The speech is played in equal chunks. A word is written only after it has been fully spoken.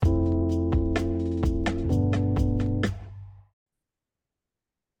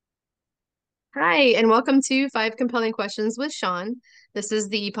Hi, and welcome to Five Compelling Questions with Sean. This is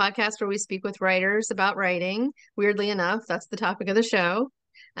the podcast where we speak with writers about writing. Weirdly enough, that's the topic of the show.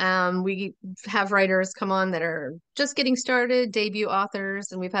 We have writers come on that are just getting started, debut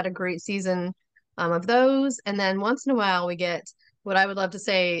authors, and we've had a great season of those. And then once in a while, we get what I would love to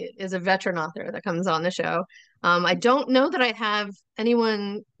say is a veteran author that comes on the show. I don't know that I have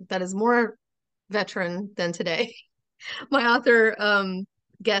anyone that is more veteran than today. My author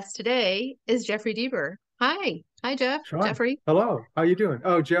guest today is Jeffery Deaver. Hi. Hi, Jeff. Sean, Jeffrey. hello. How you doing?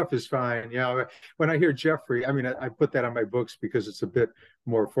 Oh, Jeff is fine. Yeah, when I hear Jeffrey, I put that on my books because it's a bit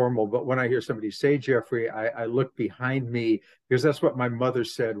more formal. But when I hear somebody say Jeffrey, I look behind me because that's what my mother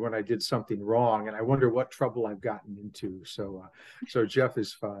said when I did something wrong, and I wonder what trouble I've gotten into. So Jeff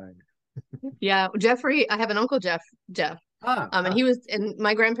is fine. Yeah, Jeffrey. I have an uncle, Jeff. Ah, And ah. he was, and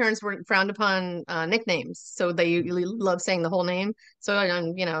my grandparents were frowned upon nicknames, so they usually love saying the whole name.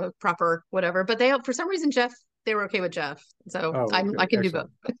 So proper whatever. But they, for some reason, they were okay with Jeff. So Oh, I okay. can do both.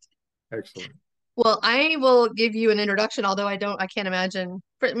 Excellent. Excellent. Well, I will give you an introduction, although I can't imagine.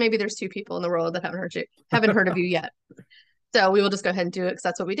 Maybe there's two people in the world that haven't heard of you yet. So we will just go ahead and do it because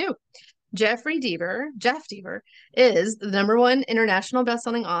that's what we do. Jeff Deaver, is the number one international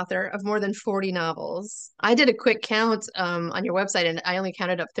best-selling author of more than 40 novels. I did a quick count on your website, and I only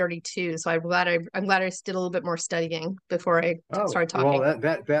counted up 32. So I'm glad I did a little bit more studying before I Oh, started well, talking.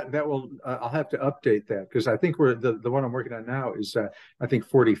 that will I'll have to update that because I think we're the one I'm working on now is I think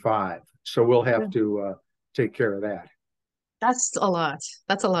 45. So we'll have to take care of that. That's a lot.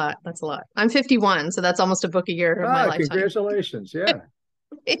 That's a lot. That's a lot. I'm 51, so that's almost a book a year of my Ah, lifetime. congratulations. Yeah.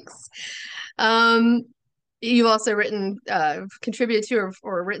 Thanks. Um, you've also contributed to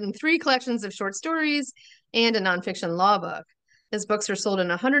or written three collections of short stories and a nonfiction law book. His books are sold in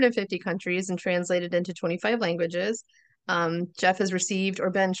 150 countries and translated into 25 languages. Jeff has received or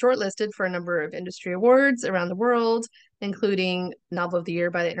been shortlisted for a number of industry awards around the world, including Novel of the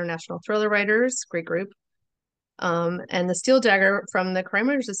Year by the International Thriller Writers, great group, and the Steel Dagger from the Crime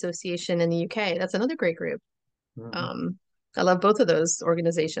Writers Association in the UK. That's another great group. Mhm. Um, I love both of those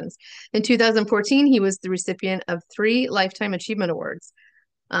organizations. In 2014, he was the recipient of three Lifetime Achievement Awards.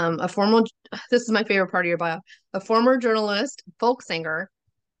 A former, this is my favorite part of your bio, a former journalist, folk singer,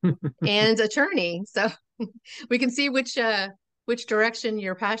 and attorney. So we can see which direction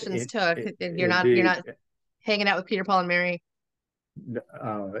your passions took. You're Indeed. not hanging out with Peter, Paul, and Mary.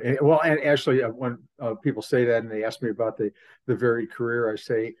 Well, and actually, when people say that and they ask me about the varied career, I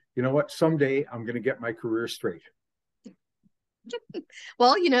say, you know what? Someday I'm going to get my career straight.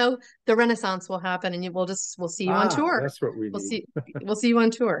 Well, the Renaissance will happen, and we'll see you on Ah, tour. that's what we We'll need. see you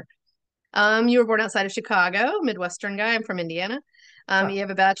on tour. You were born outside of Chicago, Midwestern guy. I'm from Indiana. Ah, You have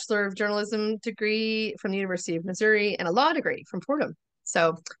a Bachelor of Journalism degree from the University of Missouri and a law degree from Fordham.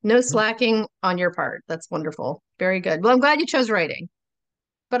 So no hmm. slacking on your part. That's wonderful. Very good. Well, I'm glad you chose writing,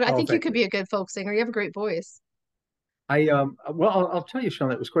 but I Oh, think you thank could you. be a good folk singer. You have a great voice. Well, I'll tell you, Sean,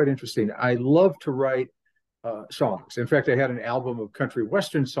 that was quite interesting. I love to write songs. In fact, I had an album of country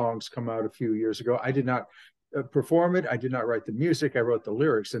western songs come out a few years ago. I did not perform it. I did not write the music. I wrote the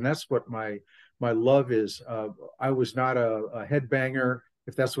lyrics, and that's what my love is. I was not a headbanger,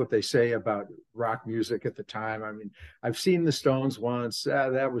 if that's what they say about rock music at the time. I mean, I've seen the Stones once.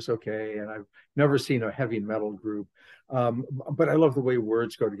 That was okay, and I've never seen a heavy metal group. But I love the way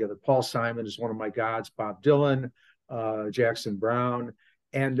words go together. Paul Simon is one of my gods. Bob Dylan, Jackson Brown,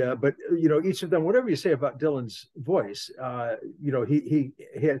 and but each of them, whatever you say about Dylan's voice, he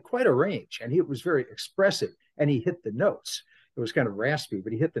had quite a range, and he was very expressive, and he hit the notes. It was kind of raspy,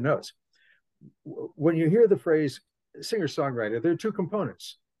 but he hit the notes. When you hear the phrase singer songwriter, there are two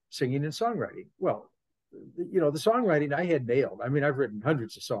components: singing and songwriting. Well, the songwriting I had nailed. I mean, I've written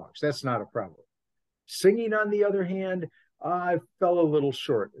hundreds of songs. That's not a problem. Singing, on the other hand, I fell a little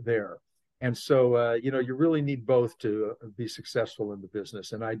short there. And so, you really need both to be successful in the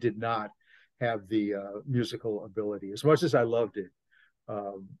business. And I did not have the musical ability as much as I loved it.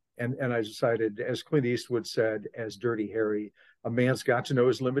 And I decided, as Clint Eastwood said, as Dirty Harry, a man's got to know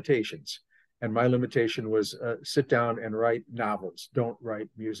his limitations. And my limitation was sit down and write novels. Don't write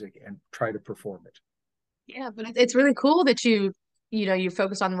music and try to perform it. Yeah, but it's really cool that you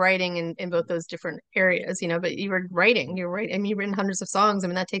focus on writing in both those different areas, but you're right. I mean, you've written hundreds of songs. I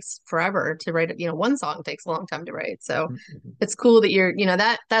mean, that takes forever to write. One song takes a long time to write. So Mm-hmm. it's cool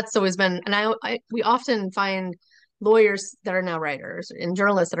that that's always been, and we often find lawyers that are now writers and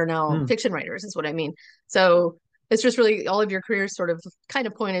journalists that are now Mm. fiction writers is what I mean. So it's just really all of your careers sort of kind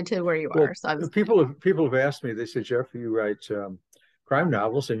of pointed to where you are. Well, So I was, people have asked me. They said, Jeff, you write crime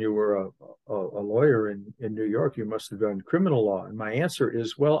novels, and you were a lawyer in New York. You must have done criminal law. And my answer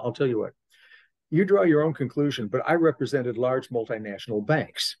is, well, I'll tell you what. you draw your own conclusion, but I represented large multinational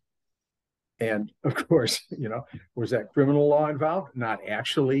banks. And of course, was that criminal law involved? Not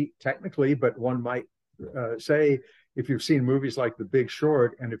actually, technically, but one might say, if you've seen movies like The Big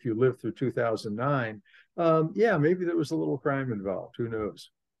Short, and if you lived through 2009, yeah, maybe there was a little crime involved. Who knows?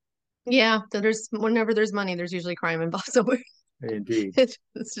 Yeah, there's whenever there's money, there's usually crime involved somewhere. Indeed. It's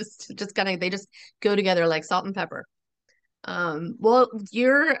just kind of they just go together like salt and pepper. Well,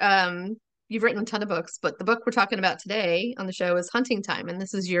 you've written a ton of books, but the book we're talking about today on the show is Hunting Time, and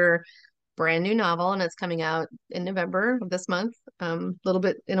this is your brand new novel, and it's coming out in November of this month. A little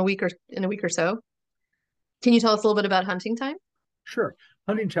bit in a week or so. Can you tell us a little bit about Hunting Time? Sure.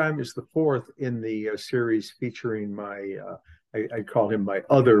 Hunting Time is the fourth in the series featuring my, I call him my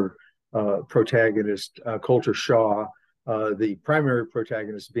other protagonist, Coulter Shaw, the primary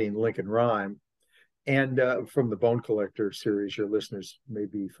protagonist being Lincoln Rhyme. And from the Bone Collector series, your listeners may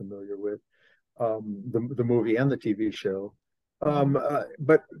be familiar with the movie and the TV show.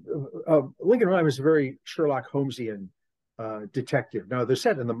 But Lincoln Rhyme is a very Sherlock Holmesian detective. Now, they're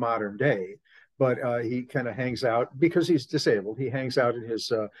set in the modern day, but he kind of hangs out because he's disabled. He hangs out in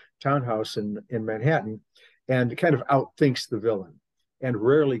his townhouse in Manhattan and kind of outthinks the villain and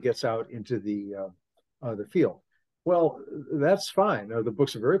rarely gets out into the field. Well, that's fine. The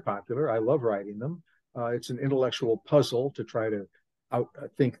books are very popular. I love writing them. It's an intellectual puzzle to try to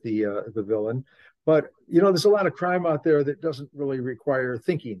outthink the villain. But there's a lot of crime out there that doesn't really require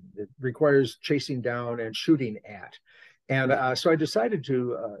thinking. It requires chasing down and shooting at. And so I decided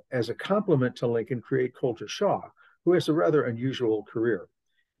to, as a compliment to Lincoln, create Coulter Shaw, who has a rather unusual career.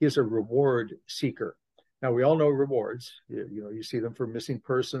 He is a reward seeker. Now, we all know rewards. You see them for missing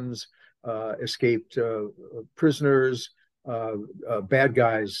persons, escaped prisoners, bad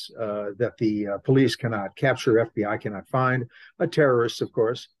guys that the police cannot capture, FBI cannot find, terrorists, of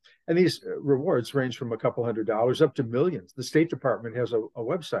course. And these rewards range from a couple $100s up to millions. The State Department has a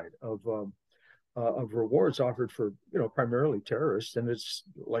website of rewards offered for primarily terrorists, and it's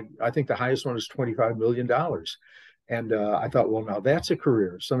like I think the highest one is $25 million. And I thought, well, now that's a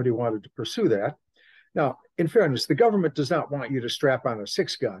career. Somebody wanted to pursue that. Now, in fairness, the government does not want you to strap on a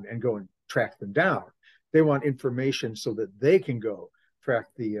 6-gun and go and track them down. They want information so that they can go track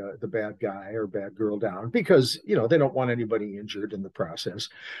the bad guy or bad girl down because they don't want anybody injured in the process.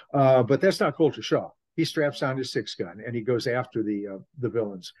 But that's not Coulter Shaw. He straps on his 6-gun and he goes after the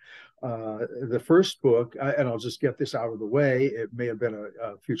villains. The first book, and I'll just get this out of the way. It may have been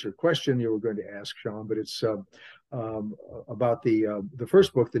a future question you were going to ask, Sean, but it's about the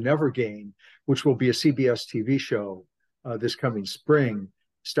first book, The Never Game, which will be a CBS TV show this coming spring,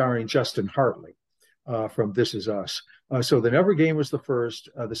 starring Justin Hartley from This Is Us. So The Never Game was the first.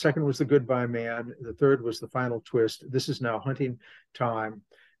 The second was The Goodbye Man. The third was The Final Twist. This is now Hunting Time.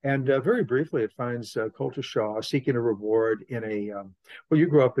 And very briefly, it finds Coulter Shaw seeking a reward in well, you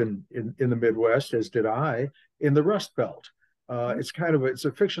grew up in the Midwest, as did I, in the Rust Belt. It's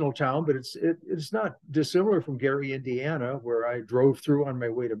a fictional town, but it's not dissimilar from Gary, Indiana, where I drove through on my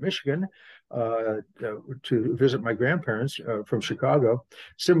way to Michigan to visit my grandparents from Chicago.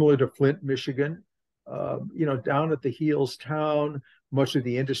 Similar to Flint, Michigan, down at the heels town, much of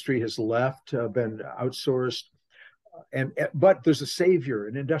the industry has left, been outsourced. But there's a savior,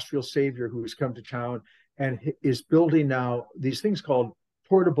 an industrial savior who has come to town and is building now these things called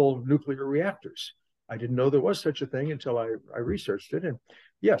portable nuclear reactors. I didn't know there was such a thing until I researched it. And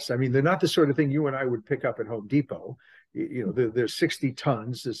yes, I mean, they're not the sort of thing you and I would pick up at Home Depot. They're 60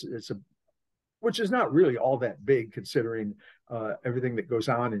 tons. Which is not really all that big considering everything that goes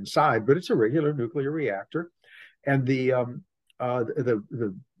on inside, but it's a regular nuclear reactor. And the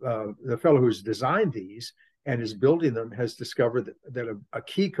fellow who's designed these and is building them has discovered that a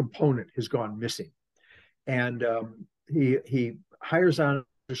key component has gone missing. And he hires on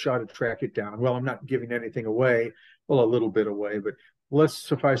a Shaw to track it down. Well, I'm not giving anything away, well, a little bit away, but let's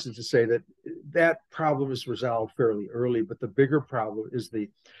suffice it to say that problem is resolved fairly early. But the bigger problem is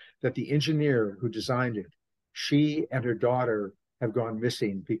that the engineer who designed it, she and her daughter have gone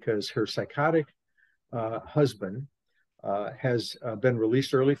missing because her psychotic husband has been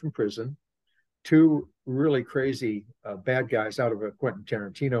released early from prison. 2 really crazy bad guys out of a Quentin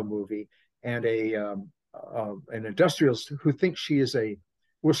Tarantino movie, and an industrialist who thinks she is a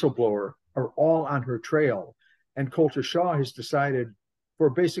whistleblower are all on her trail. And Coulter Shaw has decided, for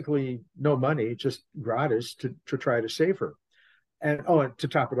basically no money, just gratis, to try to save her. And to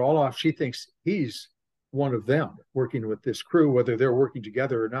top it all off, she thinks he's one of them working with this crew. Whether they're working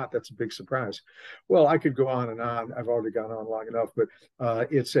together or not, that's a big surprise. Well, I could go on and on. I've already gone on long enough, but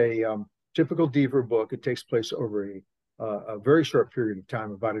it's a typical Deaver book. It takes place over a very short period of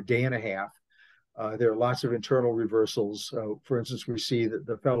time, about a day and a half. There are lots of internal reversals. For instance, we see that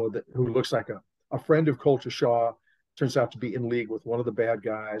the fellow who looks like a friend of Colter Shaw turns out to be in league with one of the bad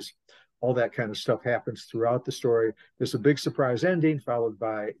guys. All that kind of stuff happens throughout the story. There's a big surprise ending, followed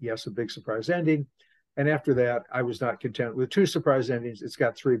by, yes, a big surprise ending. And after that, I was not content with 2 surprise endings. It's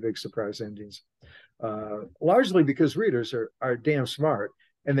got 3 big surprise endings, largely because readers are damn smart,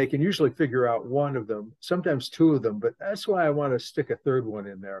 and they can usually figure out one of them, sometimes 2 of them. But that's why I want to stick a 3rd one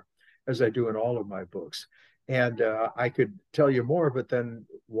in there, as I do in all of my books. And I could tell you more, but then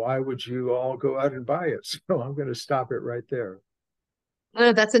why would you all go out and buy it? So I'm going to stop it right there.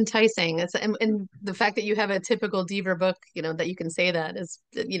 Oh, that's enticing. And the fact that you have a typical Deaver book, that you can say that is,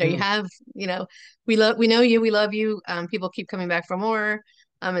 you Mm. have, we know you, we love you. People keep coming back for more.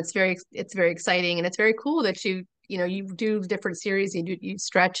 It's very exciting, and it's very cool that you do different series, you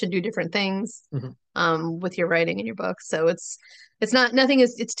stretch and do different things, Mhm. with your writing and your book. So it's not, nothing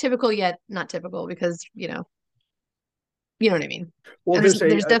is, it's typical yet not typical, because, you know what I mean? Well, And there's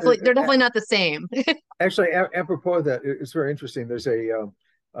they're definitely not the same. actually, apropos of that, it's very interesting. There's a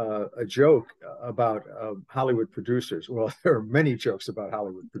joke about Hollywood producers. Well, there are many jokes about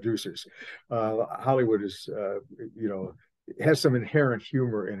Hollywood producers. Hollywood is, has some inherent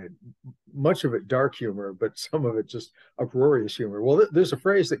humor in it. Much of it dark humor, but some of it just uproarious humor. Well, there's a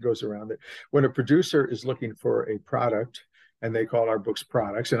phrase that goes around that when a producer is looking for a product, and they call our books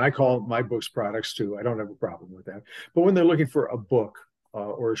products, and I call my books products too. I don't have a problem with that. But when they're looking for a book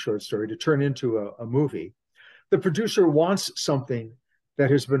or a short story to turn into a movie, the producer wants something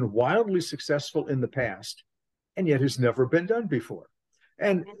that has been wildly successful in the past and yet has never been done before.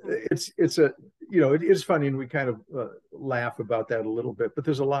 And it is funny, and we kind of laugh about that a little bit, but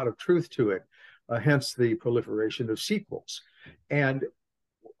there's a lot of truth to it. Hence the proliferation of sequels. And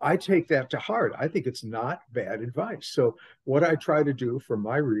I take that to heart. I think it's not bad advice. So what I try to do for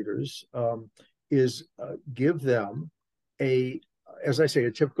my readers is give them as I say,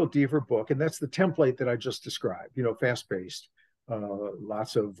 a typical Deaver book, and that's the template that I just described. Fast-paced,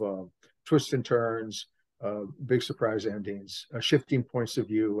 lots of twists and turns, big surprise endings, shifting points of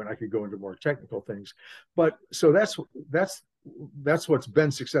view, and I could go into more technical things. But so that's what's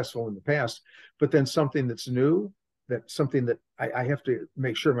been successful in the past. But then something that's new, something that I have to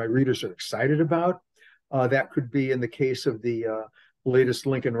make sure my readers are excited about. That could be in the case of the latest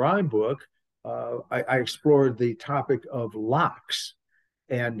Lincoln Rhyme book. I explored the topic of locks,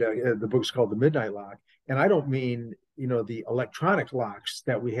 and the book's called The Midnight Lock. And I don't mean, the electronic locks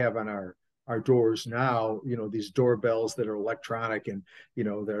that we have on our doors now, these doorbells that are electronic and,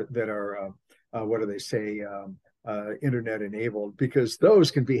 that are, what do they say, internet enabled, because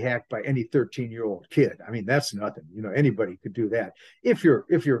those can be hacked by any 13-year-old kid. I mean, that's nothing. Anybody could do that if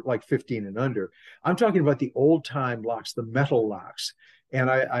you're like 15 and under. I'm talking about the old time locks, the metal locks. And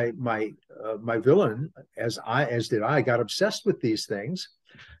my villain, as did I, got obsessed with these things.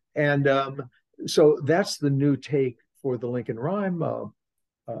 And so that's the new take for the Lincoln Rhyme,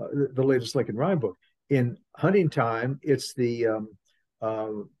 the latest Lincoln Rhyme book. In Hunting Time, it's the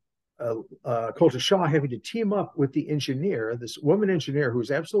Colter Shaw having to team up with the engineer, this woman engineer who's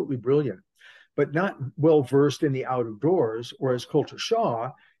absolutely brilliant, but not well versed in the out of doors, whereas Colter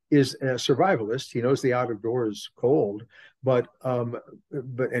Shaw is a survivalist. He knows the out of doors cold, but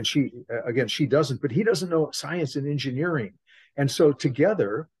she doesn't. But he doesn't know science and engineering, and so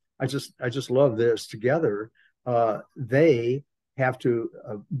together, I just love this. Together, they have to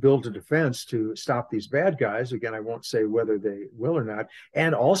build a defense to stop these bad guys. Again, I won't say whether they will or not.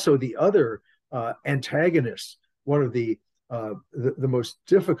 And also the other antagonists, one of the most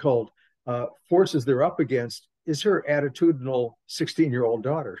difficult forces they're up against is her attitudinal 16-year-old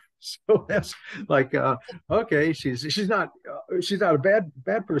daughter. So that's like, okay, she's not a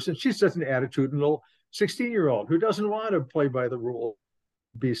bad person. She's just an attitudinal 16-year-old who doesn't want to play by the rules,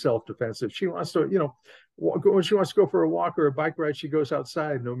 be self-defensive. She wants to, when she wants to go for a walk or a bike ride, she goes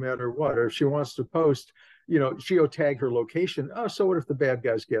outside no matter what. Or if she wants to post, she'll tag her location. Oh, so what if the bad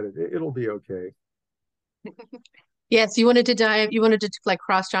guys get it? It'll be okay. Yes, you wanted to like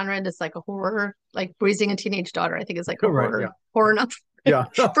cross genre into like a horror, like Raising a Teenage Daughter, I think is like a Right. Yeah. horror enough Yeah.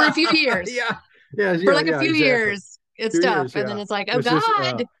 for a few years. Yeah. Yeah. For Yeah. like a Yeah. few Exactly. years, it's Few tough. years. And then Yeah. it's like, oh Is this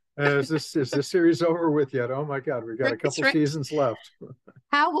God. is this series over with yet? Oh my God, we've got a Right, couple right. seasons left.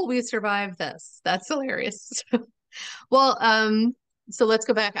 How will we survive this? That's hilarious. Well, so let's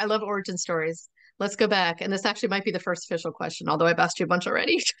go back. I love origin stories. Let's go back. And this actually might be the first official question, although I've asked you a bunch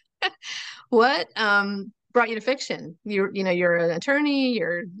already. What brought you to fiction? You're an attorney,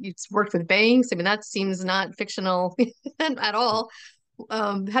 you've worked with banks. I mean, that seems not fictional at all.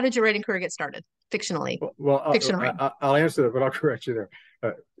 How did your writing career get started? Fictionally. Well, Fiction writing. I'll answer that, but I'll correct you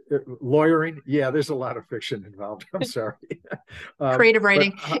there. Lawyering, yeah, there's a lot of fiction involved. I'm sorry. Creative But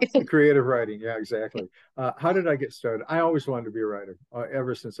writing. creative writing, yeah, exactly. How did I get started? I always wanted to be a writer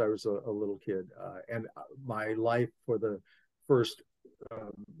ever since I was a little kid. And my life for the first,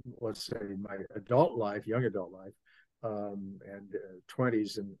 um, let's say, my adult life, young adult life, and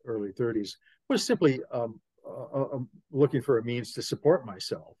 20s and early 30s was simply looking for a means to support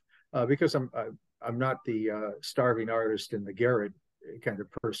myself because I'm not the starving artist in the garret kind of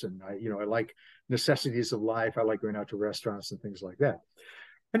person. I like necessities of life. I like going out to restaurants and things like that.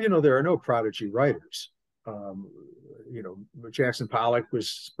 And there are no prodigy writers. Um, Jackson Pollock was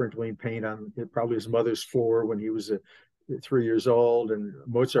sprinkling paint on probably his mother's floor when he was 3 years old, and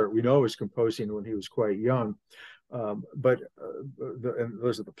Mozart we know was composing when he was quite young. And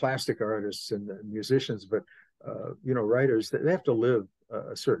those are the plastic artists and the musicians, but writers, they have to live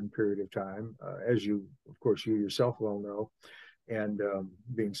a certain period of time, as of course, you yourself well know, and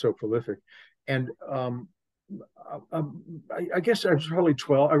being so prolific. And I guess I was probably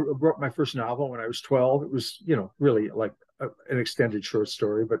 12. I wrote my first novel when I was 12. It was, really like an extended short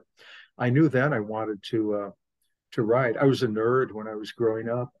story, but I knew then I wanted to write. I was a nerd when I was growing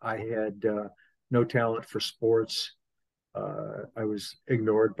up. I had no talent for sports. I was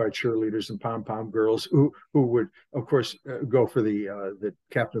ignored by cheerleaders and pom pom girls who would, of course, go for the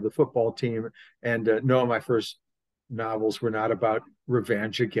captain of the football team. And no, my first novels were not about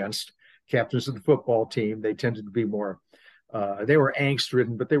revenge against captains of the football team. They tended to be more, they were angst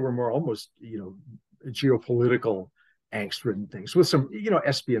ridden, but they were more almost, geopolitical angst ridden things with some,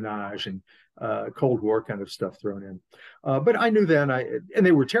 espionage and Cold War kind of stuff thrown in. But I knew then and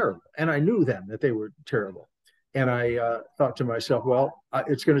they were terrible. And I knew then that they were terrible. And I thought to myself, well,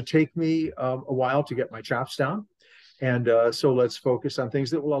 it's going to take me a while to get my chops down. And so let's focus on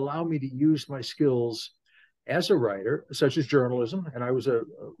things that will allow me to use my skills as a writer, such as journalism. And I was a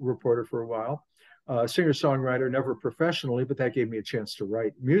reporter for a while, singer-songwriter, never professionally, but that gave me a chance to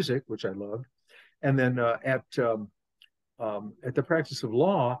write music, which I loved. And then at the practice of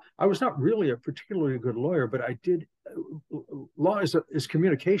law, I was not really a particularly good lawyer, but I did. Law is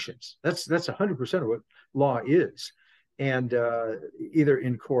communications. That's 100% of what law is, and either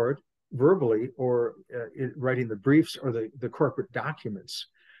in court, verbally, or writing the briefs or the corporate documents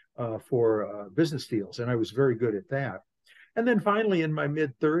for business deals. And I was very good at that. And then finally, in my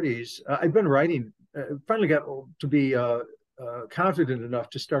mid 30s, I'd been writing. Finally, got to be confident enough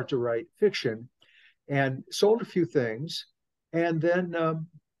to start to write fiction, and sold a few things. And then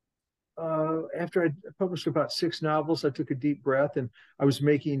after I published about 6 novels, I took a deep breath, and I was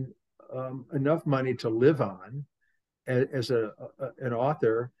making enough money to live on as an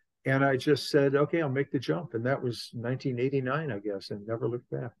author. And I just said, okay, I'll make the jump. And that was 1989, I guess, and never looked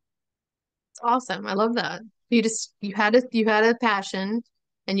back. It's awesome. I love that. You had a passion,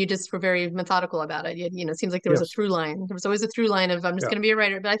 and you just were very methodical about it. It seems like there was a Yes. through line. There was always a through line of I'm just Yeah. going to be a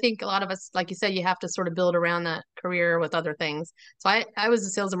writer. But I think a lot of us, like you said, you have to sort of build around that career with other things. So I was in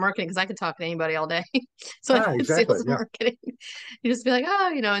sales and marketing because I could talk to anybody all day. So I did Exactly. sales and Yeah. marketing. You just be like,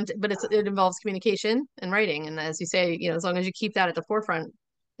 oh, but it involves communication and writing. And as you say, as long as you keep that at the forefront,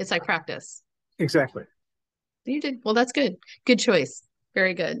 it's like practice. Exactly. You did. Well, that's good. Good choice.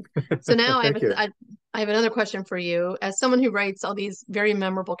 Very good. So now Thank you. I have another question for you. As someone who writes all these very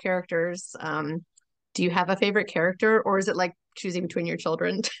memorable characters, do you have a favorite character, or is it like choosing between your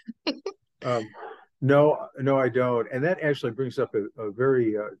children? Um, no, no, I don't. And that actually brings up a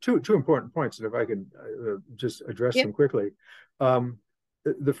very two important points. And if I can just address Yep. them quickly.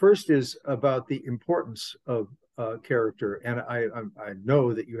 The first is about the importance of character. And I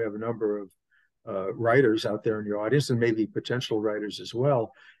know that you have a number of writers out there in your audience, and maybe potential writers as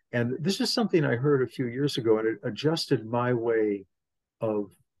well. And this is something I heard a few years ago, and it adjusted my way of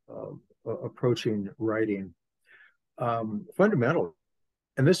approaching writing fundamentally.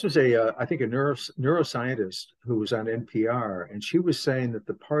 And this was I think, a neuroscientist who was on NPR, and she was saying that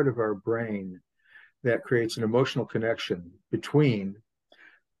the part of our brain that creates an emotional connection between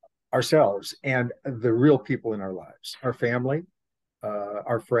ourselves and the real people in our lives, our family,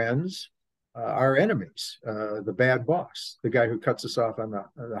 our friends, our enemies, the bad boss, the guy who cuts us off on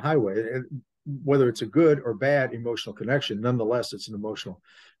the highway. Whether it's a good or bad emotional connection, nonetheless, it's an emotional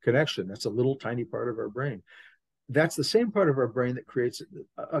connection. That's a little tiny part of our brain. That's the same part of our brain that creates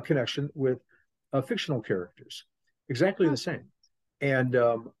a connection with fictional characters, exactly the same. And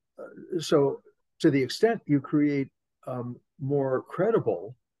so, to the extent you create more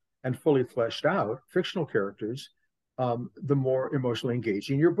credible and fully fleshed out fictional characters, the more emotionally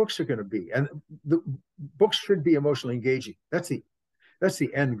engaging your books are going to be. And the books should be emotionally engaging. That's the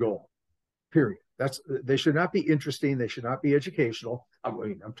end goal. Period. They should not be interesting. They should not be educational. I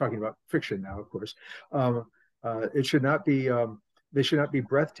mean, I'm talking about fiction now, of course. It should not be, they should not be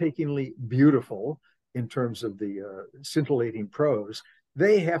breathtakingly beautiful in terms of the scintillating prose.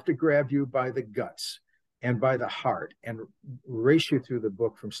 They have to grab you by the guts and by the heart and race you through the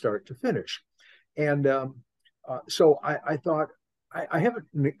book from start to finish. And so I thought, I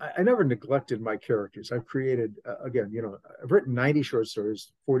never neglected my characters. I've created, again, you know, I've written 90 short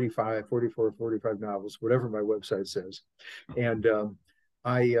stories, 45, 44, 45 novels, whatever my website says. And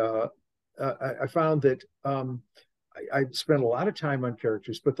I found that I spent a lot of time on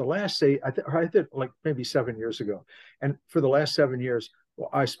characters, but the last, say, I did like maybe 7 years ago. And for the last 7 years, well,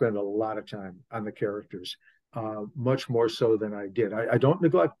 I spend a lot of time on the characters, much more so than I did. I don't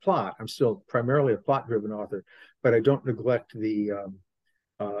neglect plot. I'm still primarily a plot-driven author, but I don't neglect the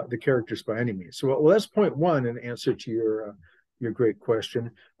characters by any means. So, well, that's point one in answer to your great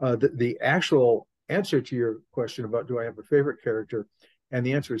question. The actual answer to your question about do I have a favorite character, and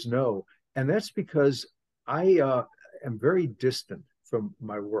the answer is no. And that's because I am very distant from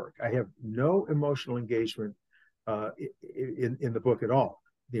my work. I have no emotional engagement in the book at all.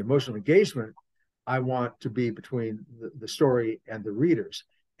 The emotional engagement I want to be between the story and the readers.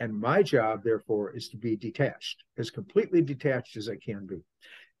 And my job, therefore, is to be detached, as completely detached as I can be.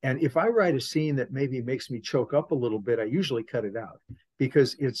 And if I write a scene that maybe makes me choke up a little bit, I usually cut it out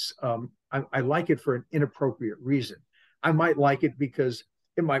because it's I like it for an inappropriate reason. I might like it because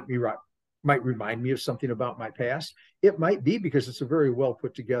it might remind me of something about my past. It might be because it's a very well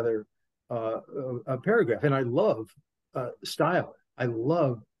put together a paragraph. And I love style. I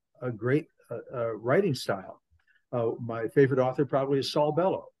love a great writing style. My favorite author probably is Saul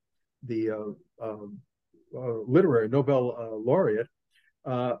Bellow, the literary Nobel laureate,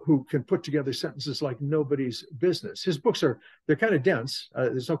 who can put together sentences like nobody's business. His books they're kind of dense.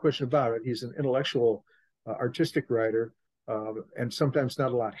 There's no question about it. He's an intellectual, artistic writer, and sometimes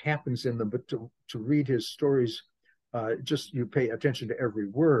not a lot happens in them. But to read his stories, just you pay attention to every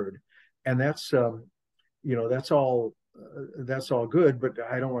word, and that's that's all. That's all good, but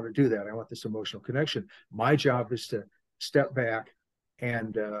I don't want to do that. I want this emotional connection. My job is to step back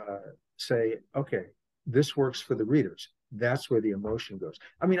and say, okay, this works for the readers. That's where the emotion goes.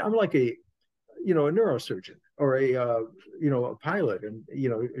 I mean, I'm like a neurosurgeon or a pilot, and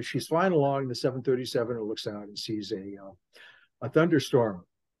she's flying along the 737 and looks out and sees a thunderstorm.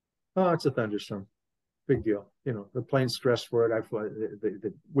 Oh, it's a thunderstorm. Big deal. The plane's stressed for it. I fly.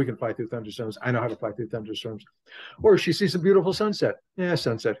 We can fly through thunderstorms. I know how to fly through thunderstorms. Or she sees a beautiful sunset. Yeah,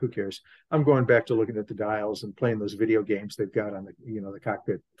 sunset. Who cares? I'm going back to looking at the dials and playing those video games they've got on the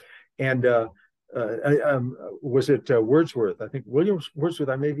cockpit. And was it Wordsworth? I think William Wordsworth.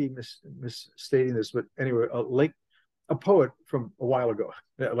 I may be misstating this, but anyway, a poet from a while ago,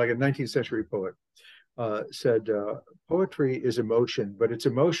 like a 19th century poet, said, "Poetry is emotion, but it's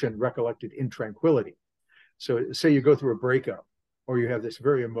emotion recollected in tranquility." So say you go through a breakup or you have this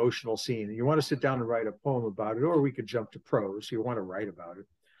very emotional scene and you want to sit down and write a poem about it, or we could jump to prose. You want to write about it.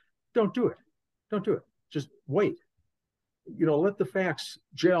 Don't do it. Don't do it. Just wait. Let the facts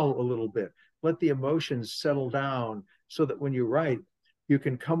gel a little bit. Let the emotions settle down so that when you write, you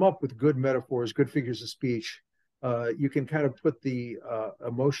can come up with good metaphors, good figures of speech. You can kind of put the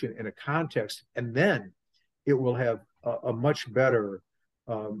emotion in a context, and then it will have a much better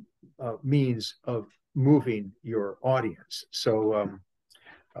means of moving your audience. So in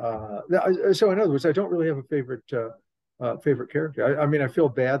other words, I don't really have a favorite character. I mean, I feel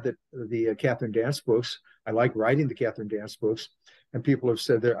bad that the Catherine Dance books, I like writing the Catherine Dance books, and people have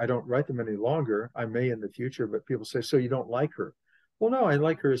said that I don't write them any longer. I may in the future, but people say, so you don't like her? Well, no, I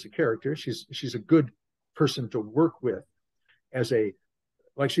like her as a character. She's a good person to work with I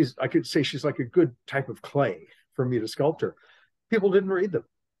could say she's like a good type of clay for me to sculpt her. People didn't read them.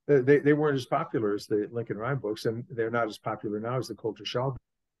 They weren't as popular as the Lincoln Rhyme books, and they're not as popular now as the Coulter Shaw.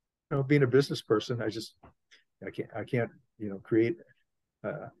 Being a business person, I can't create.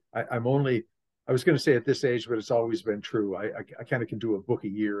 I was going to say at this age, but it's always been true. I kind of can do a book a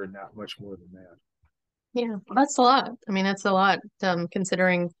year and not much more than that. Yeah, that's a lot. I mean, that's a lot,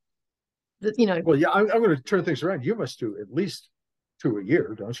 considering that. Well, yeah, I'm going to turn things around. You must do at least 2 a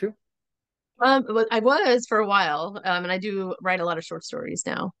year, don't you? But I was for a while, and I do write a lot of short stories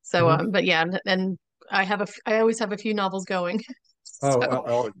now. So, but yeah, and I always have a few novels going. Oh,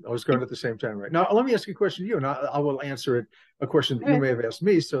 So, I was going at the same time, right? Now, let me ask you a question to you, and I will answer it, a question that you may have asked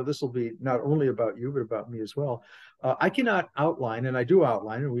me. So this will be not only about you, but about me as well. I cannot outline, and I do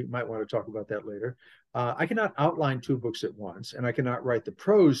outline, and we might want to talk about that later. I cannot outline 2 books at once, and I cannot write the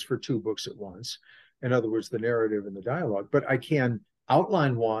prose for 2 books at once. In other words, the narrative and the dialogue, but I can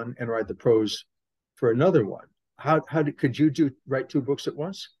outline one and write the prose for another one. could you write two books at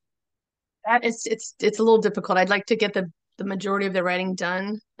once? That is, it's a little difficult. I'd like to get the majority of the writing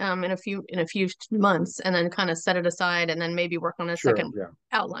done in a few months, and then kind of set it aside, and then maybe work on a Sure, second yeah,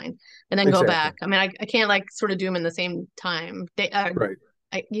 outline, and then go exactly. back. I mean, I can't like sort of do them in the same time. Right.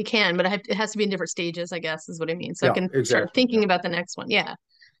 You can, but it has to be in different stages, I guess, is what I mean. So I Yeah, can start exactly. Yeah. thinking about the next one. Yeah.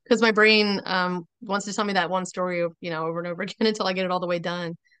 Because my brain wants to tell me that one story, over and over again until I get it all the way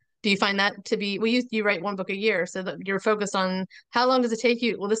done. Do you find that to be, well, you write one book a year, so that you're focused on how long does it take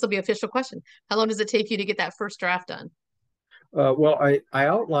you? Well, this will be an official question. How long does it take you to get that first draft done? Well, I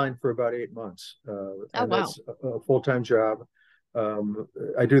outlined for about 8 months, Oh, and wow. that's a full-time job.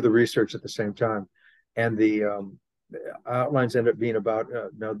 I do the research at the same time, and the outlines end up being about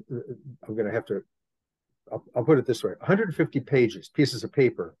now. I'm going to have to. I'll put it this way: 150 pages, pieces of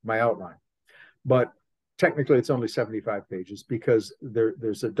paper, my outline, but technically it's only 75 pages because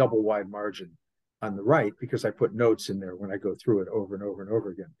there's a double wide margin on the right because I put notes in there when I go through it over and over and over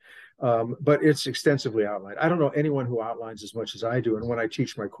again. But it's extensively outlined. I don't know anyone who outlines as much as I do. And when I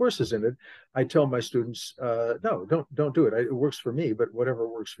teach my courses in it, I tell my students, no, don't do it. It works for me, but whatever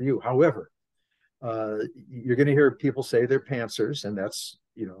works for you. However, you're going to hear people say they're pantsers, and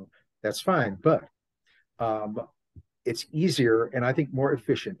that's fine. But um, it's easier and I think more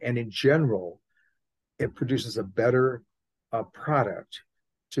efficient. And in general, it produces a better product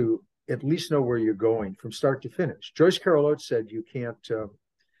to at least know where you're going from start to finish. Joyce Carol Oates said you can't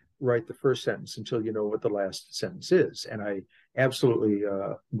write the first sentence until you know what the last sentence is. And I absolutely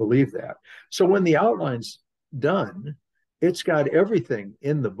believe that. So when the outline's done, it's got everything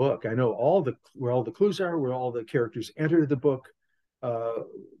in the book. I know where all the clues are, where all the characters enter the book, uh,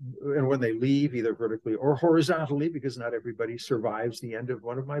 and when they leave, either vertically or horizontally, because not everybody survives the end of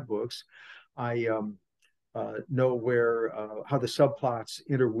one of my books. I know where how the subplots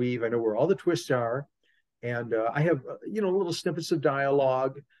interweave. I know where all the twists are, and I have little snippets of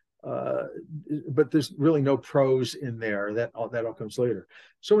dialogue, uh, but there's really no prose in there. That all comes later.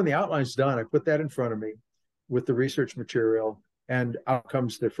 So when the outline's done, I put that in front of me with the research material, and out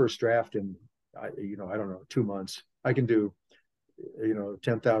comes the first draft in I don't know, 2 months. I can do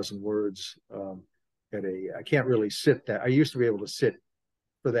 10,000 words at a. I can't really sit that. I used to be able to sit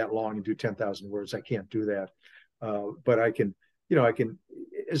for that long and do 10,000 words. I can't do that. But I can,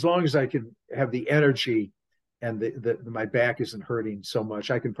 as long as I can have the energy and my back isn't hurting so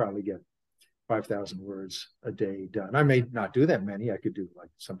much, I can probably get 5,000 words a day done. I may not do that many. I could do like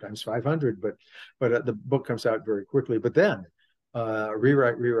sometimes 500, but the book comes out very quickly. But then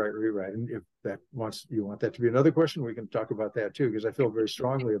rewrite. And if you want that to be another question, we can talk about that too, because I feel very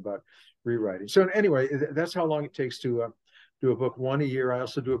strongly about rewriting. So anyway, that's how long it takes to do a book, one a year. I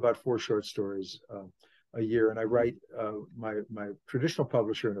also do about 4 short stories a year, and I write. My traditional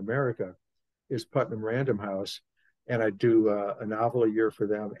publisher in America is Putnam Random House, and I do a novel a year for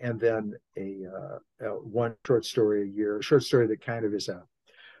them, and then a one short story a year, a short story that kind of is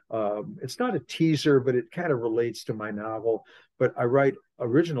it's not a teaser, but it kind of relates to my novel. But I write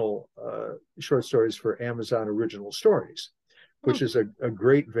original short stories for Amazon Original Stories, which is a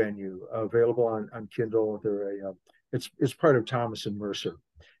great venue available on Kindle. It's part of Thomas and Mercer,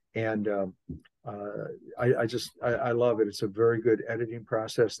 and I love it. It's a very good editing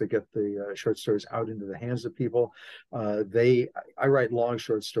process to get the short stories out into the hands of people. I write long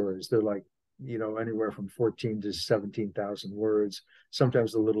short stories. They're like anywhere from 14 to 17,000 words,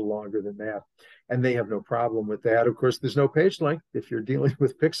 sometimes a little longer than that, and they have no problem with that. Of course, there's no page length if you're dealing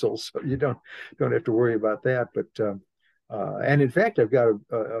with pixels, so you don't have to worry about that. But and in fact, I've got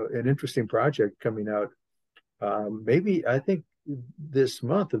an interesting project coming out. Maybe I think this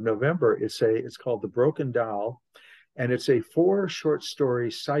month of November. It's called The Broken Doll, and it's a 4 short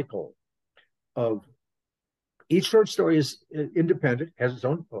story cycle of each short story is independent, has its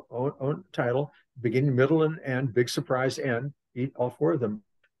own title, beginning, middle, and end, big surprise end, all 4 of them.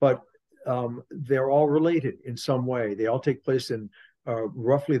 But they're all related in some way. They all take place in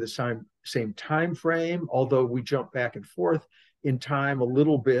roughly the same time frame, although we jump back and forth in time a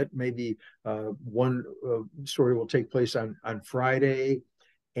little bit. Maybe one story will take place on Friday,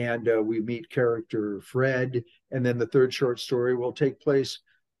 and we meet character Fred, and then the third short story will take place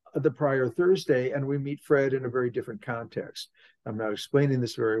the prior Thursday, and we meet Fred in a very different context. I'm not explaining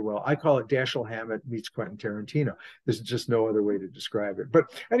this very well. I call it Dashiell Hammett meets Quentin Tarantino. There's just no other way to describe it.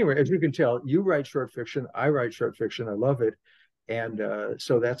 But anyway, as you can tell, you write short fiction. I write short fiction. I love it. And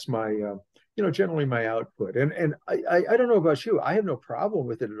so that's my, generally my output. And I don't know about you. I have no problem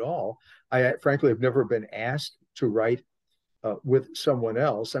with it at all. I frankly have never been asked to write with someone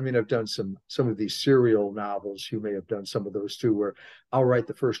else. I mean, I've done some of these serial novels. You may have done some of those too, where I'll write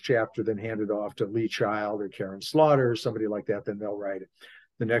the first chapter, then hand it off to Lee Child or Karen Slaughter or somebody like that. Then they'll write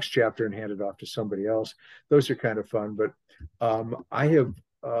the next chapter and hand it off to somebody else. Those are kind of fun. But I have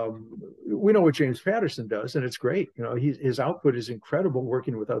we know what James Patterson does, and it's great. You know, his output is incredible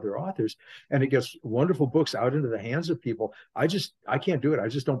working with other authors, and it gets wonderful books out into the hands of people. I can't do it. I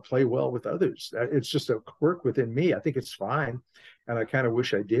just don't play well with others. It's just a quirk within me. I think it's fine, and I kind of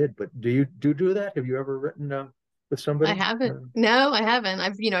wish I did. But do you do that? Have you ever written with I somebody? haven't. No, I haven't.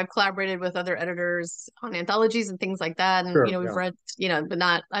 I've collaborated with other editors on anthologies and things like that. And, Sure. we've Yeah. read, but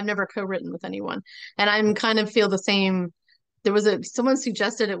not, I've never co-written with anyone. And I'm kind of feel the same. There was someone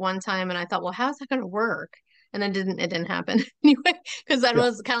suggested it one time and I thought, well, how's that going to work? And then it didn't happen anyway, because that Yeah.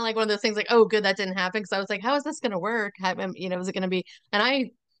 was kind of like one of those things like, oh, good, that didn't happen. Cause I was like, how is this going to work? Is it going to be, and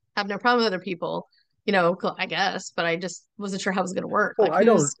I have no problem with other people, I guess, but I just wasn't sure how it was going to work. Well, Like I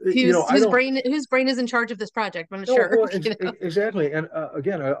don't. I whose don't. brain is in charge of this project? I'm not No, sure, well, exactly. And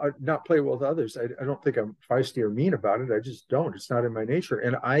again, I not play well with others. I don't think I'm feisty or mean about it. I just don't. It's not in my nature.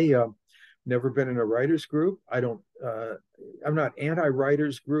 And I never been in a writers group. I don't. I'm not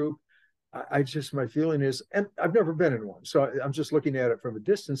anti-writers group. I just my feeling is, and I've never been in one, so I'm just looking at it from a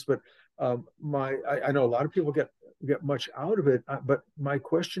distance. But I know a lot of people get much out of it. But my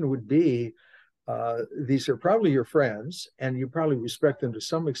question would be, these are probably your friends, and you probably respect them to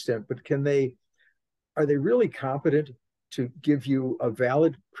some extent. But are they really competent to give you a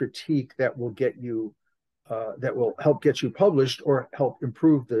valid critique that will get you that will help get you published or help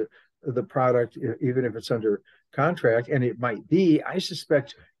improve the product, even if it's under contract? And it might be. I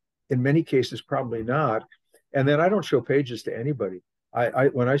suspect in many cases probably not. And then I don't show pages to anybody.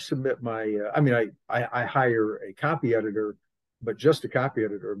 When I submit my I hire a copy editor, but just a copy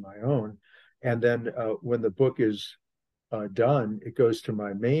editor of my own. And then when the book is done, it goes to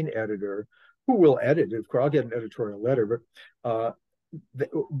my main editor, who will edit it. Of course, I'll get an editorial letter,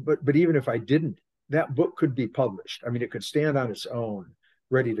 but even if I didn't, that book could be published. I mean, it could stand on its own,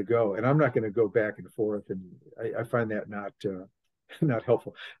 ready to go. And I'm not going to go back and forth, and I find that not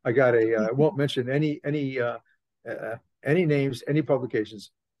helpful. I won't mention any names, any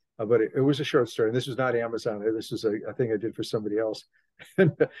publications, but it was a short story. And this was not Amazon. This was a thing I did for somebody else.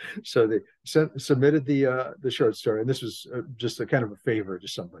 And so they submitted the short story, and this was just a kind of a favor to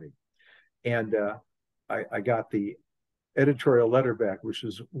somebody. And I got the editorial letter back, which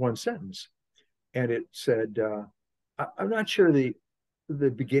was one sentence, and it said, "I'm not sure the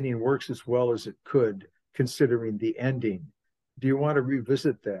beginning works as well as it could, considering the ending. Do you want to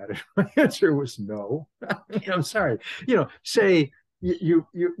revisit that?" And my answer was no. I'm sorry. Say you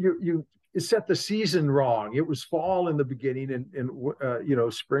set the season wrong. It was fall in the beginning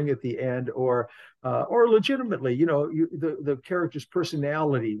and spring at the end, or legitimately, the character's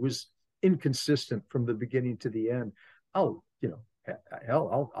personality was inconsistent from the beginning to the end. Hell,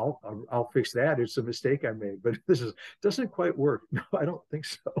 I'll fix that. It's a mistake I made, but doesn't quite work. No, I don't think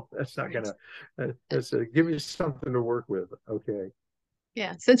so. That's not gonna. Give me something to work with. Okay.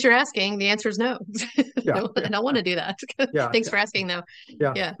 yeah. Since you're asking, the answer is no. Yeah. I don't want to do that. Yeah. Thanks for asking, though.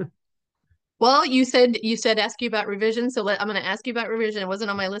 Yeah. Yeah. Well, you said ask you about revision, so I'm going to ask you about revision. It wasn't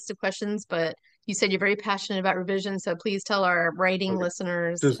on my list of questions, but you said you're very passionate about revision, so please tell our writing Okay.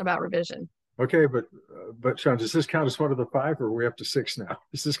 listeners Does about revision. Okay, but Sean, does this count as one of the five, or are we up to six now?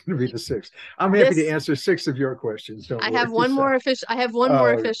 This is going to be the sixth. I'm happy to This answer six of your questions. Don't I worry. have one more official. I have one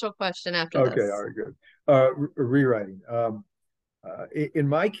more Oh, official question after okay. this. All right, good. Rewriting. In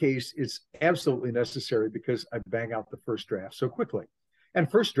my case, it's absolutely necessary because I bang out the first draft so quickly. And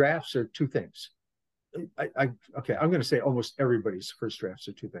first drafts are two things. Okay, I'm going to say almost everybody's first drafts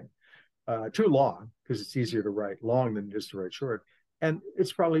are two things. Too long, because it's easier to write long than it is to write short. And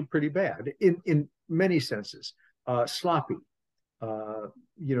it's probably pretty bad in many senses. Sloppy.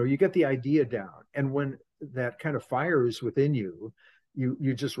 You get the idea down. And when that kind of fire is within you,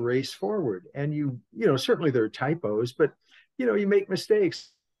 you just race forward. And certainly there are typos, but you make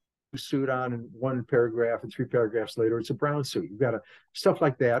mistakes. Suit on in one paragraph, and three paragraphs later it's a brown suit. You've got stuff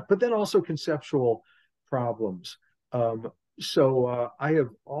like that, but then also conceptual problems. So I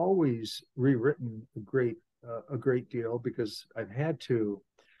have always rewritten a great deal because I've had to.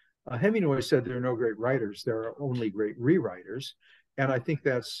 Hemingway said there are no great writers, there are only great rewriters, and I think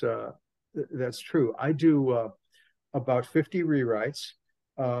that's true. I do about 50 rewrites.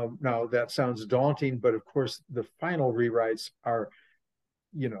 Now that sounds daunting, but of course the final rewrites are,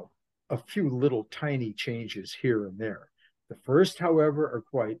 a few little tiny changes here and there. The first, however, are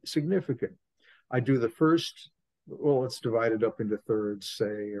quite significant. I do the first, well, let's divide it up into thirds,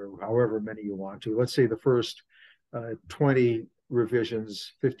 say, or however many you want to. Let's say the first 20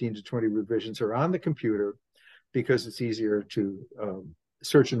 revisions, 15 to 20 revisions are on the computer because it's easier to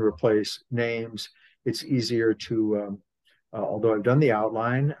search and replace names. It's easier to, although I've done the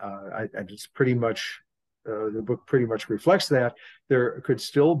outline, it's pretty much, the book pretty much reflects that. There could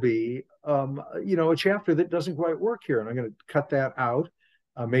still be, a chapter that doesn't quite work here, and I'm going to cut that out,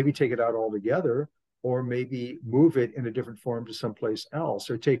 maybe take it out altogether, or maybe move it in a different form to someplace else,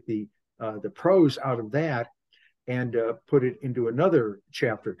 or take the prose out of that and put it into another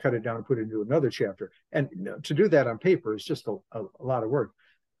chapter, cut it down and put it into another chapter. And to do that on paper is just a lot of work.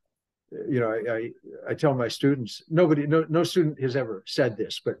 I tell my students, no student has ever said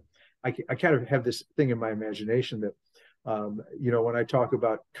this, but I kind of have this thing in my imagination that, when I talk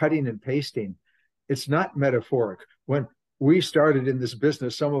about cutting and pasting, it's not metaphoric. When we started in this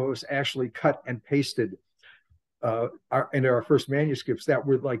business, some of us actually cut and pasted into our first manuscripts that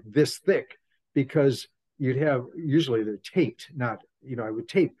were like this thick, because usually they're taped, not, I would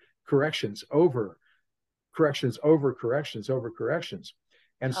tape corrections over corrections over corrections over corrections.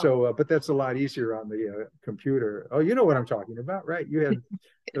 And so, but that's a lot easier on the computer. Oh, you know what I'm talking about, right? You had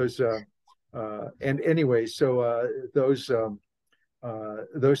those, and anyway, so those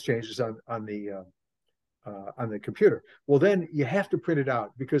changes on the computer. Well, then you have to print it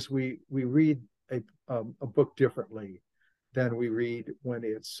out, because we read a book differently than we read when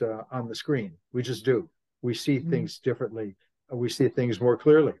it's on the screen. We just do. We see things differently. We see things more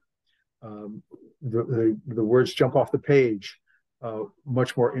clearly. The words jump off the page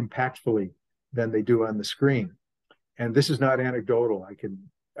much more impactfully than they do on the screen. And this is not anecdotal. I can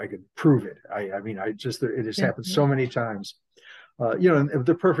prove it. It has happened so many times.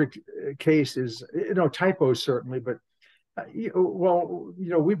 The perfect case is, typos certainly, but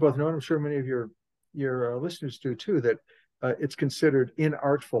we both know, and I'm sure many of your listeners do too, that it's considered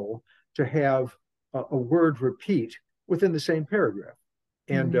inartful to have a word repeat within the same paragraph.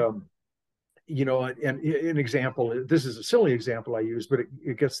 And and an example, this is a silly example I use, but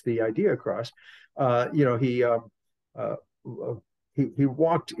it gets the idea across. He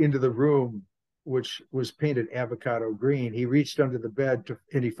walked into the room, which was painted avocado green. He reached under the bed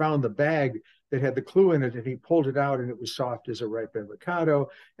and he found the bag that had the clue in it, and he pulled it out, and it was soft as a ripe avocado.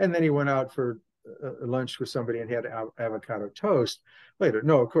 And then he went out for lunch with somebody and had avocado toast later.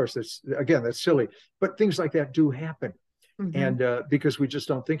 No, of course, that's silly. But things like that do happen. And because we just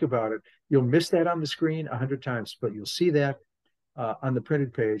don't think about it, you'll miss that on the screen 100 times, but you'll see that on the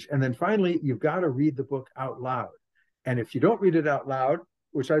printed page. And then finally, you've got to read the book out loud. And if you don't read it out loud,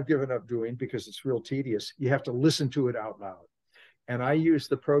 which I've given up doing because it's real tedious, you have to listen to it out loud. And I use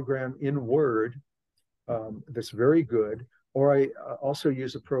the program in Word that's very good. Or I also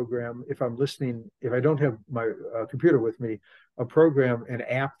use a program, if I'm listening, if I don't have my computer with me, an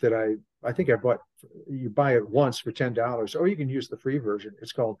app that I think I bought. You buy it once for $10, or you can use the free version.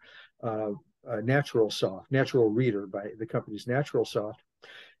 It's called Natural Reader by the company's Natural Soft,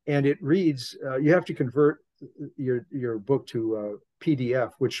 and it reads. You have to convert your book to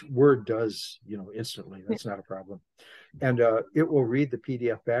PDF, which Word does, instantly. That's not a problem, and it will read the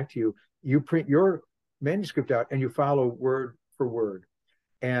PDF back to you. You print your manuscript out and you follow word for word,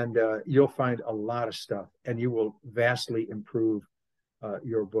 and you'll find a lot of stuff, and you will vastly improve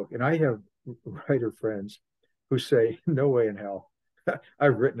your book. And I have writer friends who say, no way in hell,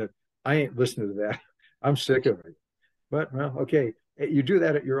 I've written it, I ain't listening to that, I'm sick of it. But well, okay, you do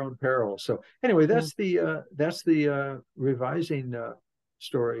that at your own peril. So anyway, that's the revising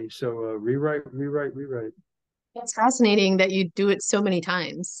story. So rewrite. It's fascinating that you do it so many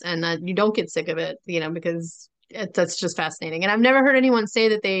times and that you don't get sick of it, because that's just fascinating. And I've never heard anyone say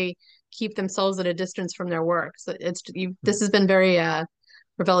that they keep themselves at a distance from their work. So this has been very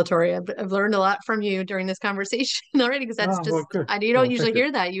revelatory. I've learned a lot from you during this conversation already, because that's you don't usually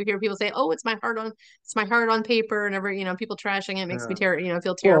hear that. You hear people say, "Oh, it's my heart on paper," and people trashing it makes me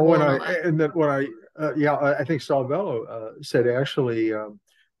feel terrible. Well, I think Saul Bellow said actually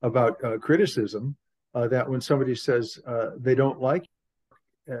about criticism that when somebody says they don't like,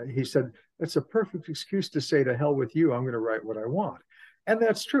 he said, that's a perfect excuse to say, to hell with you, I'm going to write what I want. And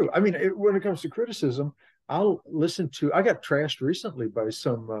that's true. I mean, when it comes to criticism, I'll listen to, I got trashed recently by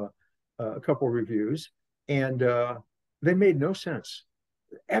a couple of reviews, and they made no sense,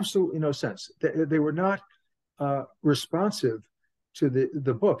 absolutely no sense. They were not responsive to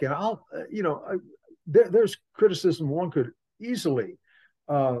the book. And there's criticism one could easily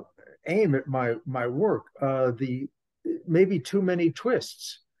aim at my work. The maybe too many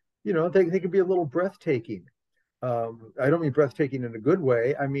twists, they could be a little breathtaking. I don't mean breathtaking in a good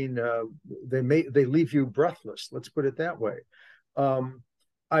way. I mean, they leave you breathless. Let's put it that way.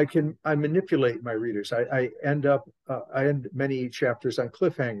 I manipulate my readers. I end many chapters on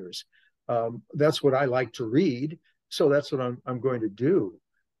cliffhangers. That's what I like to read, so that's what I'm going to do.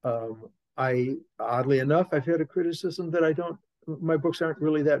 I Oddly enough, I've had a criticism that I don't my books aren't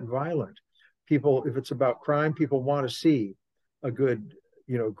really that violent. People, if it's about crime, people want to see a good,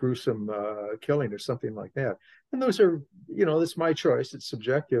 gruesome killing or something like that. And those are, that's my choice. It's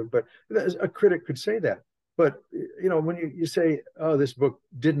subjective, but a critic could say that. But when you say, "Oh, this book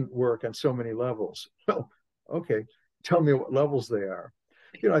didn't work on so many levels," well, okay, tell me what levels they are.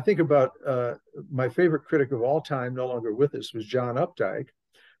 I think about my favorite critic of all time, no longer with us, was John Updike,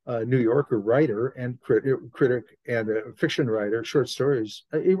 a New Yorker writer and critic and a fiction writer, short stories.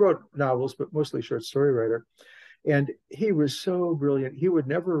 He wrote novels, but mostly short story writer. And he was so brilliant. He would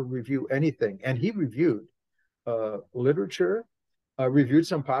never review anything, and he reviewed literature, reviewed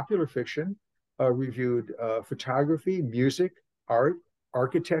some popular fiction, reviewed photography, music, art,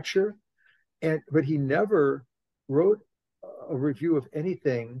 architecture, but he never wrote a review of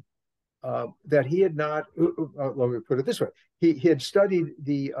anything that he had not. Let me put it this way: he had studied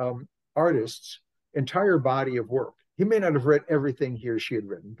the artist's entire body of work. He may not have read everything he or she had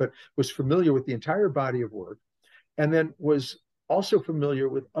written, but was familiar with the entire body of work, and then was also familiar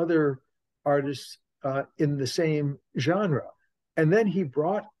with other artists in the same genre. And then he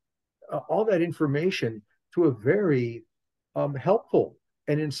brought all that information to a very helpful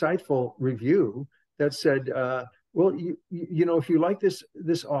and insightful review that said, well, if you like this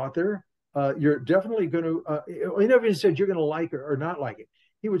author, you're definitely going to. He never even said you're going to like it or not like it.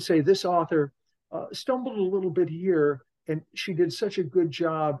 He would say this author stumbled a little bit here, and she did such a good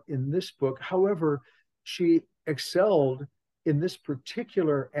job in this book. However, she excelled in this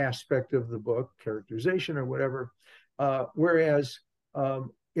particular aspect of the book, characterization or whatever. Whereas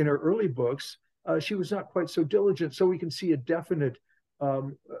in her early books, she was not quite so diligent. So we can see a definite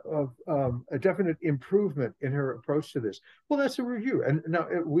improvement in her approach to this. Well, that's a review, and now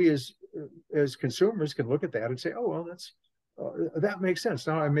we as consumers can look at that and say, oh, well, that makes sense.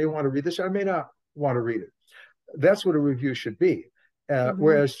 Now I may want to read this, I may not want to read it. That's what a review should be.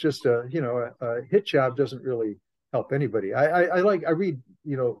 Whereas just a hit job doesn't really help anybody. I read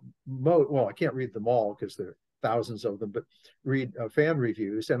well, I can't read them all because there are thousands of them, but read fan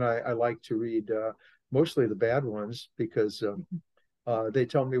reviews, and I like to read mostly the bad ones because they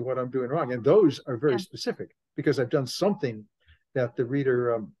tell me what I'm doing wrong, and those are very specific because I've done something that the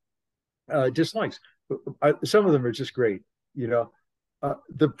reader dislikes. Some of them are just great.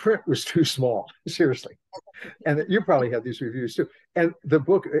 The print was too small, seriously. And you probably have these reviews too. And the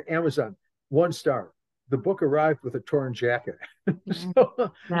book, Amazon, 1 star. The book arrived with a torn jacket.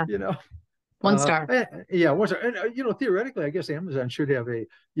 So, yeah. 1 star. 1 star. And theoretically, I guess Amazon should have a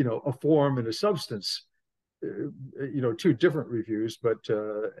form and a substance. 2 different reviews, but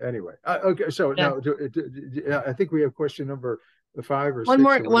anyway. Okay, so now I think we have question number 5 or 6.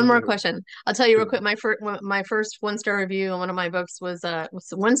 One more question. I'll tell you real quick. My first 1 star review on one of my books was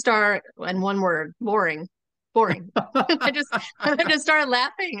 1 star and 1 word: boring. I just started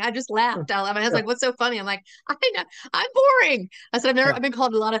laughing. I just laughed out loud. I was like, "What's so funny?" I'm like, I'm boring. I said, I've been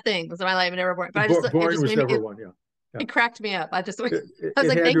called a lot of things in my life, never boring. But boring was never one. It cracked me up. I was like,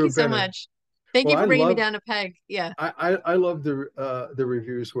 "Thank you so much. Thank you for bringing me down a peg." Yeah. I love the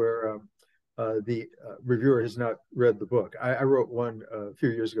reviews where the reviewer has not read the book. I wrote one a few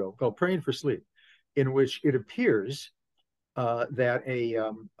years ago called "Praying for Sleep," in which it appears that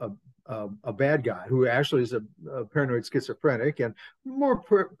a bad guy who actually is a paranoid schizophrenic and more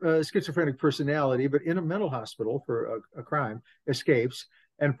schizophrenic personality, but in a mental hospital for a crime, escapes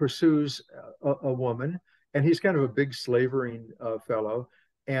and pursues a woman. And he's kind of a big slavering fellow.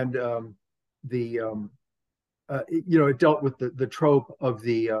 And it dealt with the trope of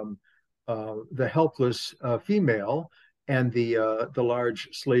the helpless female and the large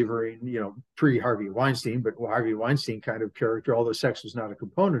slavering, pre-Harvey Weinstein, but Harvey Weinstein kind of character, although sex was not a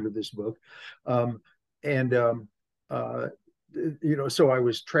component of this book. So I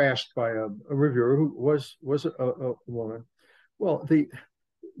was trashed by a reviewer who was a woman. Well, the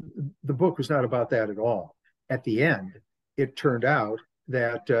book was not about that at all. At the end, it turned out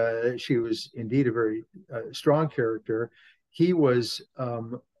that she was indeed a very strong character. He was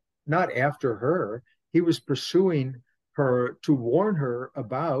not after her. He was pursuing her to warn her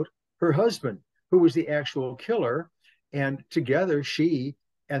about her husband, who was the actual killer. And together, she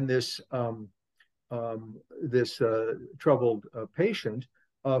and this troubled patient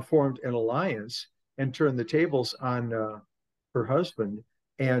formed an alliance and turned the tables on her husband.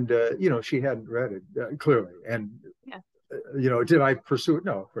 And she hadn't read it clearly. And did I pursue it?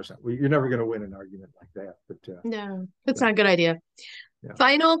 No, of course not. You're never going to win an argument like that. But no, that's not a good idea. Yeah.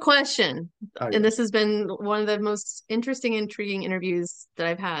 Final question. And Yes. this has been one of the most interesting, intriguing interviews that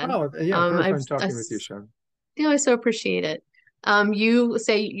I've had. Oh, yeah. Very I've, fun talking with you, Sean. I so appreciate it. You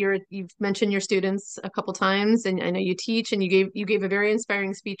say you've mentioned your students a couple times, and I know you teach, and you gave a very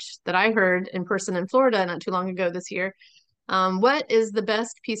inspiring speech that I heard in person in Florida not too long ago this year. What is the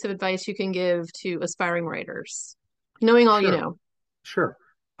best piece of advice you can give to aspiring writers, knowing all you Sure. know? Sure.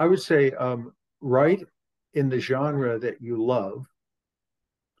 I would say write in the genre that you love.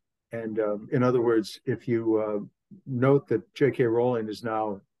 And in other words, if you note that J.K. Rowling is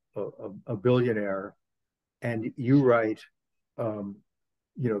now a billionaire, and you write, um,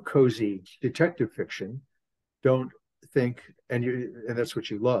 cozy detective fiction, don't think, and that's what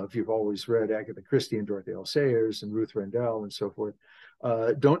you love. You've always read Agatha Christie and Dorothy L. Sayers and Ruth Rendell and so forth.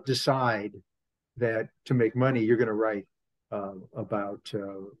 Don't decide that to make money you're going to write about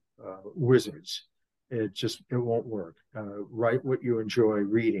wizards. It won't work. Write what you enjoy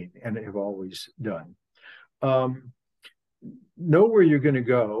reading and have always done. Um, know where you're going to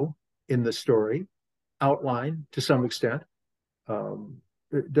go in the story, outline to some extent. Um,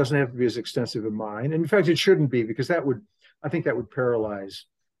 it doesn't have to be as extensive as mine. In fact, it shouldn't be, because I think that would paralyze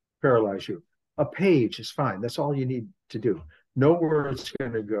you. A page is fine. That's all you need to do. Know where it's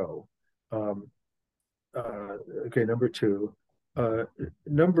going to go. Um, okay, number two.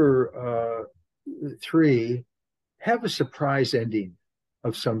 Number three, have a surprise ending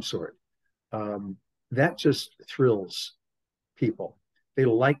of some sort. Um, that just thrills people. They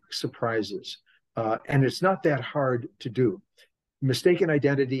like surprises. And it's not that hard to do. Mistaken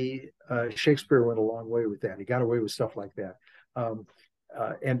identity, Shakespeare went a long way with that. He got away with stuff like that.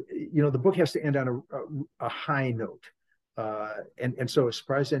 And the book has to end on a high note. And so a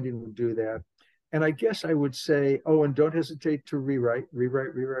surprise ending would do that. And I guess I would say, oh, and don't hesitate to rewrite,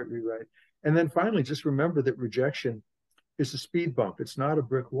 rewrite, rewrite, rewrite. And then finally, just remember that rejection is a speed bump. It's not a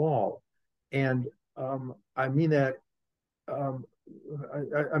brick wall. And I mean that um,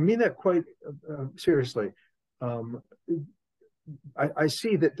 I mean that quite seriously. Um, I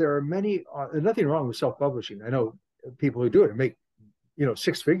see that there are many. Nothing wrong with self-publishing. I know people who do it and make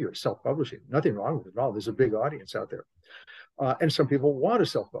six figures self-publishing. Nothing wrong with it at all. There's a big audience out there, and some people want to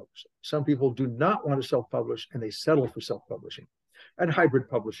self-publish. Some people do not want to self-publish, and they settle for self-publishing, and hybrid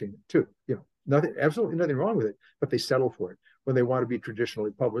publishing too. Nothing, absolutely nothing wrong with it, but they settle for it when they want to be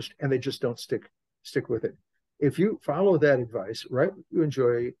traditionally published, and they just don't stick with it. If you follow that advice, write what you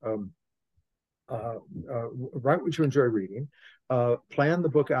enjoy. Write what you enjoy reading, plan the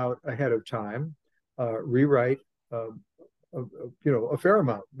book out ahead of time, rewrite, a fair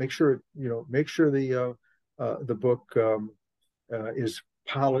amount. Make sure the book is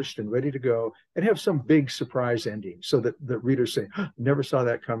polished and ready to go, and have some big surprise ending so that the readers say, oh, "Never saw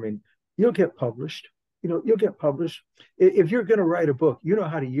that coming." You'll get published. You'll get published. If you're going to write a book, you know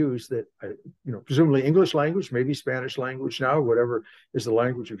how to use that. Presumably English language, maybe Spanish language now, whatever is the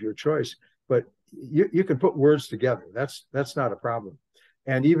language of your choice. But you can put words together. That's not a problem.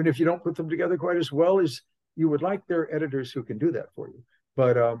 And even if you don't put them together quite as well as you would like, there are editors who can do that for you.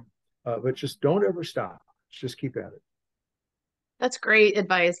 But just don't ever stop. Just keep at it. That's great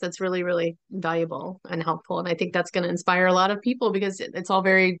advice. That's really, really valuable and helpful. And I think that's going to inspire a lot of people because it's all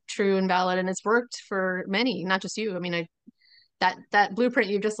very true and valid, and it's worked for many, not just you. I mean, that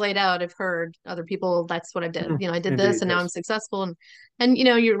blueprint you just laid out, I've heard other people, that's what I did. I did this Indeed, and now I'm yes. successful. And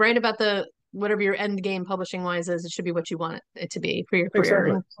you're right about the whatever your end game publishing wise is, it should be what you want it to be for your career.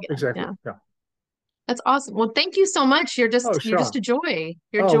 Exactly. And Exactly. yeah, Yeah. that's awesome. Well, thank you so much. Oh, You're just Sean. a joy.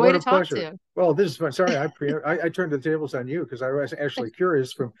 You're a Oh, joy what to a talk pleasure. to. Well, this is fun. Sorry, I turned the tables on you because I was actually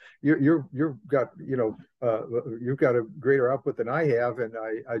curious. From you've got you've got a greater output than I have, and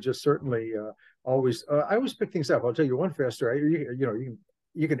I just certainly I always pick things up. I'll tell you one fast story.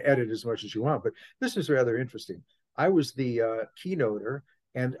 You can edit as much as you want, but this is rather interesting. I was the keynoter,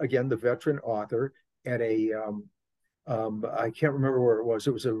 and again the veteran author at a I can't remember where it was.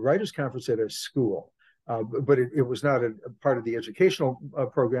 It was a writers' conference at a school. But it was not a part of the educational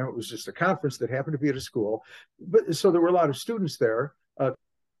program. It was just a conference that happened to be at a school. But so there were a lot of students there,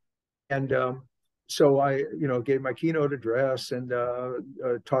 and so I, gave my keynote address and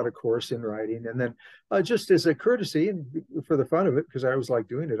taught a course in writing. And then just as a courtesy and for the fun of it, because I always like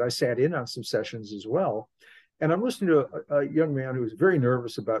doing it, I sat in on some sessions as well. And I'm listening to a young man who was very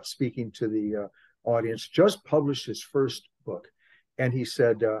nervous about speaking to the audience, just published his first book. And he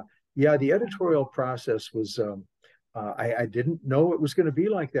said, yeah, the editorial process was, I didn't know it was going to be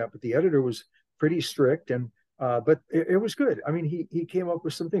like that, but the editor was pretty strict, and but it was good. I mean, he came up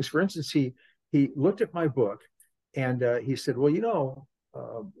with some things. For instance, he looked at my book and he said, well,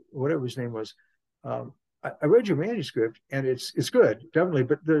 whatever his name was, I read your manuscript and it's good, definitely,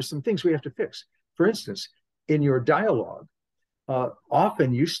 but there's some things we have to fix. For instance, in your dialogue,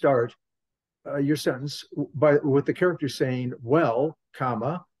 often you start your sentence with the character saying, well,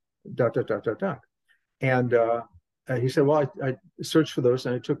 comma, dot, dot, dot, dot, dot. And he said, well, I searched for those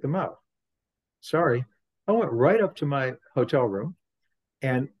and I took them out. Sorry. I went right up to my hotel room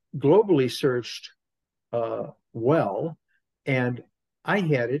and globally searched well, and I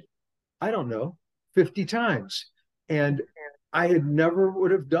had it, I don't know, 50 times. And I had never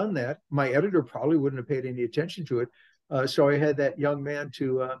would have done that. My editor probably wouldn't have paid any attention to it. So I had that young man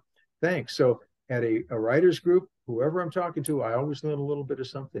to thank. So at a writer's group, whoever I'm talking to, I always learn a little bit of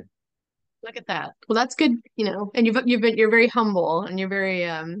something. Look at that. Well, that's good, and you're very humble and you're very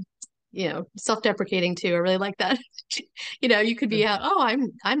self-deprecating too. I really like that. You could be out, oh,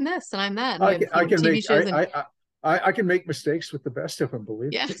 I'm this and I'm that. And we I have can TV make shows and I can make mistakes with the best of them,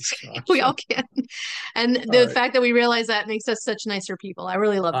 believe yeah, me. So, we all can. And all the right. fact that we realize that makes us such nicer people. I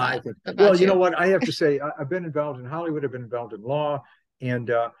really love I that think, well, about you know you. what? I have to say, I've been involved in Hollywood, I've been involved in law,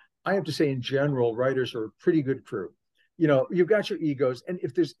 and I have to say, in general, writers are a pretty good crew. You've got your egos, and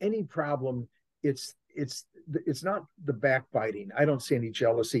if there's any problem, it's not the backbiting. I don't see any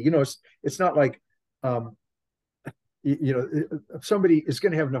jealousy. It's not like, um, if somebody is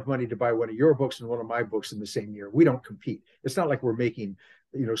going to have enough money to buy one of your books and one of my books in the same year. We don't compete. It's not like we're making,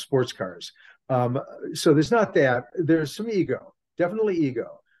 sports cars. So there's not that. There's some ego, definitely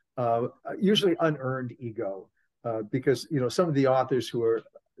ego, usually unearned ego, because some of the authors who are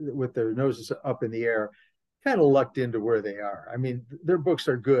with their noses up in the air kind of lucked into where they are. I mean, their books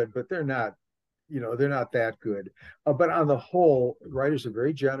are good, but they're not, they're not that good. But on the whole, writers are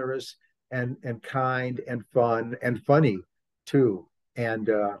very generous and kind and fun and funny too. And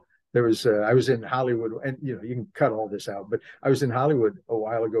I was in Hollywood, and you can cut all this out, but I was in Hollywood a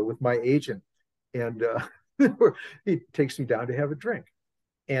while ago with my agent, and he takes me down to have a drink,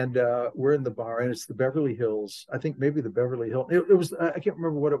 and we're in the bar, and it's the Beverly Hills. I think maybe the Beverly Hills. It was, I can't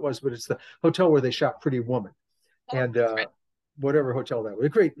remember what it was, but it's the hotel where they shot Pretty Woman, and whatever hotel that was. A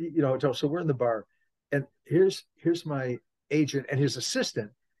great hotel. So we're in the bar, and here's my agent and his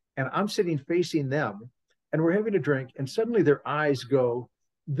assistant, and I'm sitting facing them, and we're having a drink, and suddenly their eyes go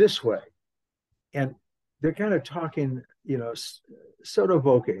this way, and they're kind of talking, sotto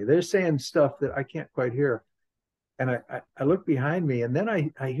voce. They're saying stuff that I can't quite hear, and I look behind me, and then I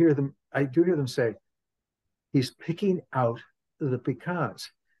do hear them say, he's picking out the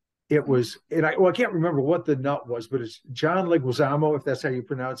pecans. It was, and I can't remember what the nut was, but it's John Leguizamo, if that's how you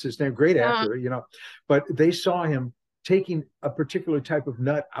pronounce his name. Great actor, But they saw him taking a particular type of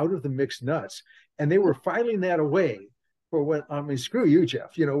nut out of the mixed nuts, and they were filing that away for when. I mean, screw you,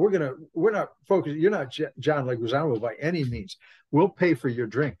 Jeff. We're not focused. You're not John Leguizamo by any means. We'll pay for your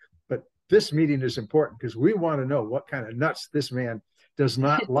drink, but this meeting is important because we want to know what kind of nuts this man does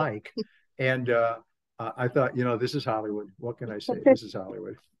not like. And I thought, this is Hollywood. What can I say? This is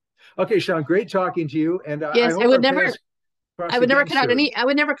Hollywood. Okay, Sean, great talking to you. And Yes, I hope our paths I would never again cut out soon. I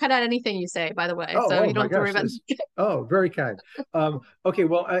would never cut out anything you say, by the way. So Oh you don't my have to worry gosh. about Very kind. Okay,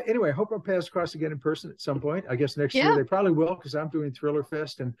 well, anyway, I hope our paths cross again in person at some point. I guess next year Yeah. they probably will, because I'm doing Thriller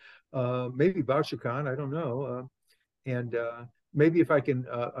Fest and maybe BoucherCon. I don't know. And maybe if I can,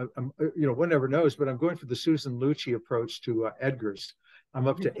 one never knows, but I'm going for the Susan Lucci approach to Edgar's. I'm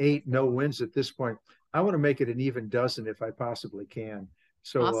up to 8 no wins at this point. I want to make it an even dozen if I possibly can.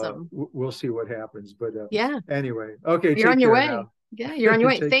 So Awesome. we'll see what happens. But Yeah. anyway, okay, You're take on your care way. now. Yeah, you're on your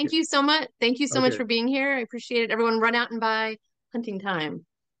way. Take Thank care. you so much. Thank you so much Okay, for being here. I appreciate it. Everyone run out and buy Hunting Time take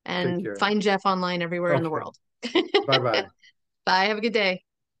and care. find Jeff online everywhere in the Okay, world. bye-bye. Bye. Have a good day.